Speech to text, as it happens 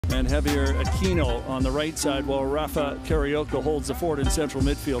and Javier Aquino on the right side, while Rafa Carioca holds the fort in central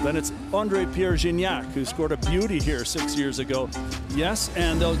midfield. Then it's Andre-Pierre Gignac, who scored a beauty here 6 years ago. Yes,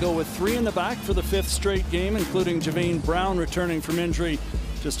 and they'll go with 3 in the back for the 5th straight game, including Javane Brown returning from injury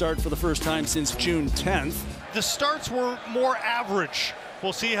to start for the first time since June 10th. The starts were more average.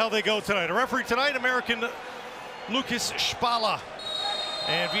 We'll see how they go tonight. A referee tonight, American Lucas Spala.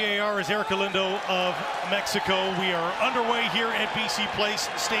 And VAR is Erica Lindo of Mexico. We are underway here at BC Place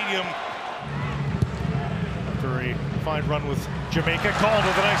Stadium. After a fine run with Jamaica, Gauld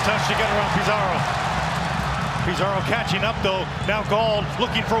with a nice touch to get around Pizarro. Pizarro catching up though. Now Gauld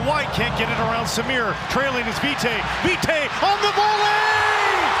looking for White, can't get it around Samir. Trailing is Vite. Vite on the volley!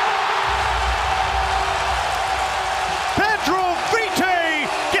 Pedro Vite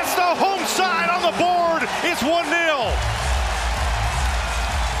gets the home side on the board. It's 1-0.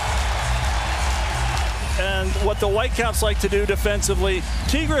 And what the Whitecaps like to do defensively,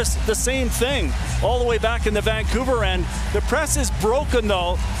 Tigres the same thing, all the way back in the Vancouver end. The press is broken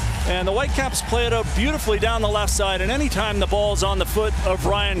though, and the Whitecaps play it out beautifully down the left side, and anytime the ball's on the foot of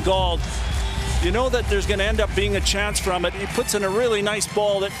Ryan Gauld, you know that there's going to end up being a chance from it. He puts in a really nice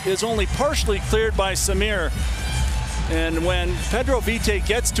ball that is only partially cleared by Samir. And when Pedro Vite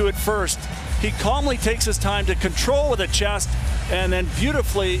gets to it first, he calmly takes his time to control with a chest and then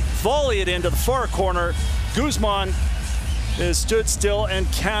beautifully volley it into the far corner. Guzman is stood still and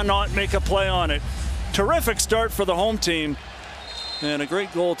cannot make a play on it. Terrific start for the home team, and a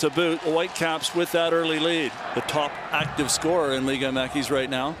great goal to boot. The Whitecaps with that early lead. The top active scorer in Liga MX right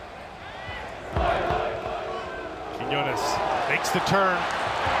now. Quiñones makes the turn,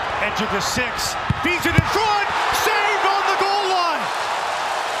 edge of the 6, feeds it in front, saved on the goal line!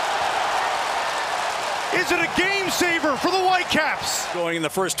 Is it a game saver for the Whitecaps? Going in the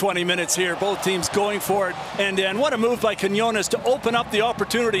first 20 minutes here, both teams going for it. And what a move by Quiñones to open up the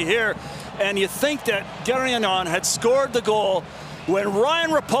opportunity here. And you think that Guerrinon had scored the goal when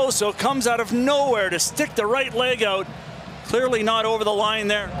Ryan Raposo comes out of nowhere to stick the right leg out. Clearly not over the line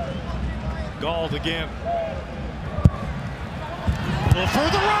there. Gauld again. A little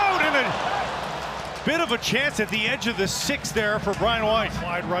further out, and a bit of a chance at the edge of the 6 there for Brian White.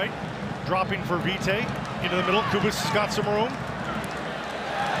 Wide right. Dropping for Vite into the middle. Kubas has got some room.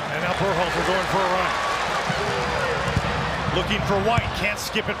 And now Berhalter going for a run. Looking for White. Can't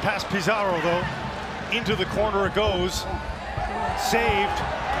skip it past Pizarro, though. Into the corner it goes. Saved.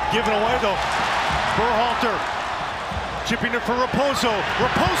 Given away, though. Berhalter chipping it for Raposo.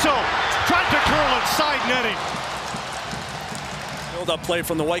 Raposo tried to curl it. Side netting. Build-up play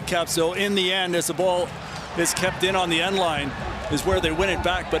from the Whitecaps, though, in the end, as the ball is kept in on the end line, is where they win it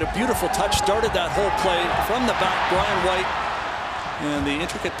back. But a beautiful touch started that whole play from the back. Brian White, and the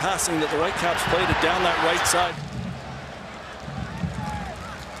intricate passing that the Whitecaps played it down that right side.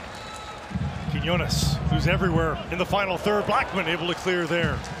 Quiñones, who's everywhere in the final third. Blackman able to clear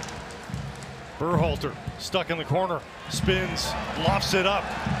there. Berhalter stuck in the corner, spins, lofts it up.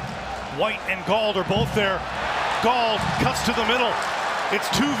 White and Gauld are both there. Gauld cuts to the middle. It's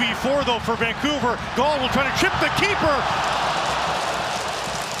 2v4 though for Vancouver. Gauld will try to chip the keeper.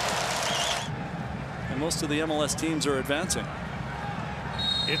 And most of the MLS teams are advancing.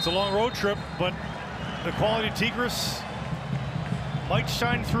 It's a long road trip, but the quality of Tigres might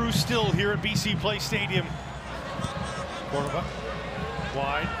shine through still here at BC Place Stadium. Cordova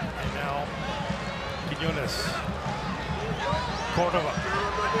wide, and now Quiñones. Cordova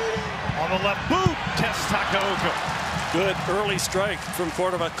on the left boot, tests Takaoka. Good early strike from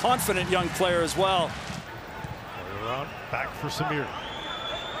Cordova. Confident young player as well. Around, back for Samir.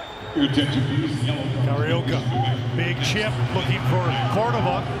 Carioca, big chip, looking for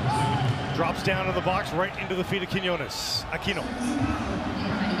Cordova. Drops down in the box, right into the feet of Quiñones. Aquino.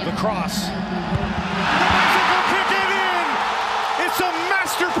 The cross. The bicycle kick it in! It's a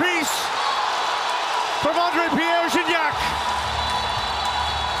masterpiece from Andre-Pierre Gignac.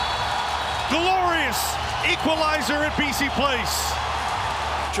 Glorious equalizer at BC Place.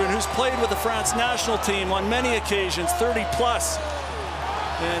 Who's played with the France national team on many occasions, 30 plus.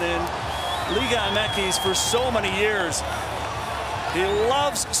 And in Liga MX for so many years. He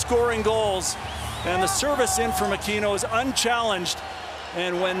loves scoring goals, and the service in from Aquino is unchallenged.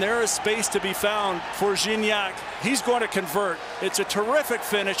 And when there is space to be found for Gignac, he's going to convert. It's a terrific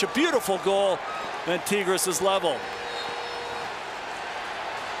finish, a beautiful goal, and Tigres is level.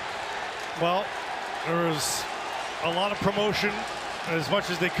 Well, there was a lot of promotion, as much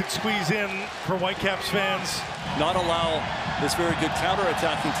as they could squeeze in for Whitecaps fans. Not allow this very good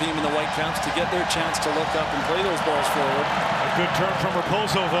counter-attacking team in the Whitecaps to get their chance to look up and play those balls forward. A good turn from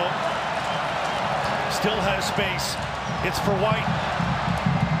Raposo, though. Still has space. It's for White.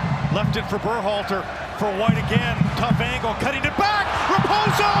 Left it for Berhalter. For White again. Tough angle. Cutting it back.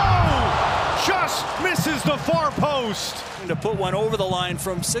 Raposo! Just misses the far post. To put one over the line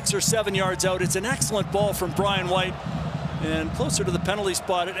from 6 or 7 yards out. It's an excellent ball from Brian White. And closer to the penalty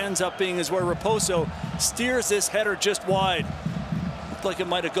spot, it ends up being is where Raposo steers this header just wide. Looked like it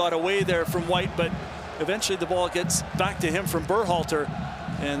might have got away there from White, but eventually the ball gets back to him from Berhalter.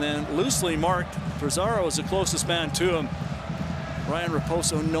 And then loosely marked. Pizarro is the closest man to him. Ryan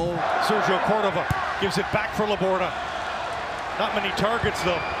Raposo, no. Sergio Cordova gives it back for Laborda. Not many targets,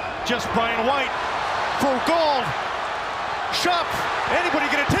 though. Just Brian White for Gold. Shot. Anybody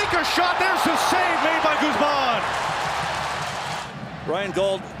going to take a shot? There's the save made by Guzman. Ryan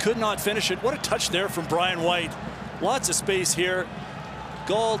Gauld could not finish it. What a touch there from Brian White. Lots of space here.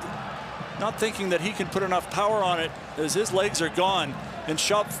 Gauld not thinking that he can put enough power on it as his legs are gone. And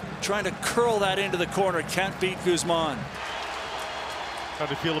Schopf trying to curl that into the corner. Can't beat Guzman. How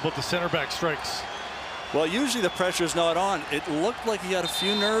do you feel about the center back strikes? Well, usually the pressure's not on. It looked like he had a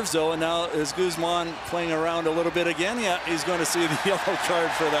few nerves, though, and now is Guzman playing around a little bit again? Yeah, he's going to see the yellow card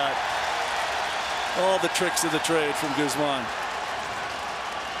for that. All the tricks of the trade from Guzman.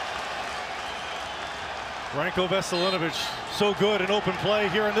 Ranko Veselinovic, so good in open play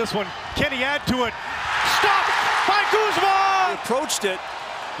here in this one. Can he add to it? Stopped by Guzman! He approached it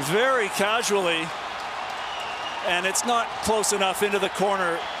very casually, and it's not close enough into the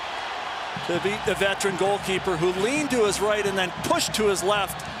corner to beat the veteran goalkeeper, who leaned to his right and then pushed to his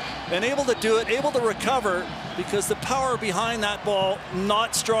left, and able to do it, able to recover, because the power behind that ball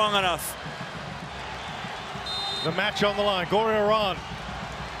not strong enough. The match on the line. Gorriarán.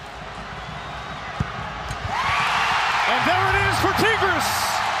 And there it is for Tigres.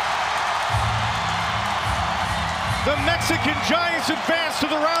 The Mexican Giants advance to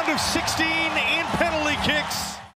the round of 16 in penalty kicks.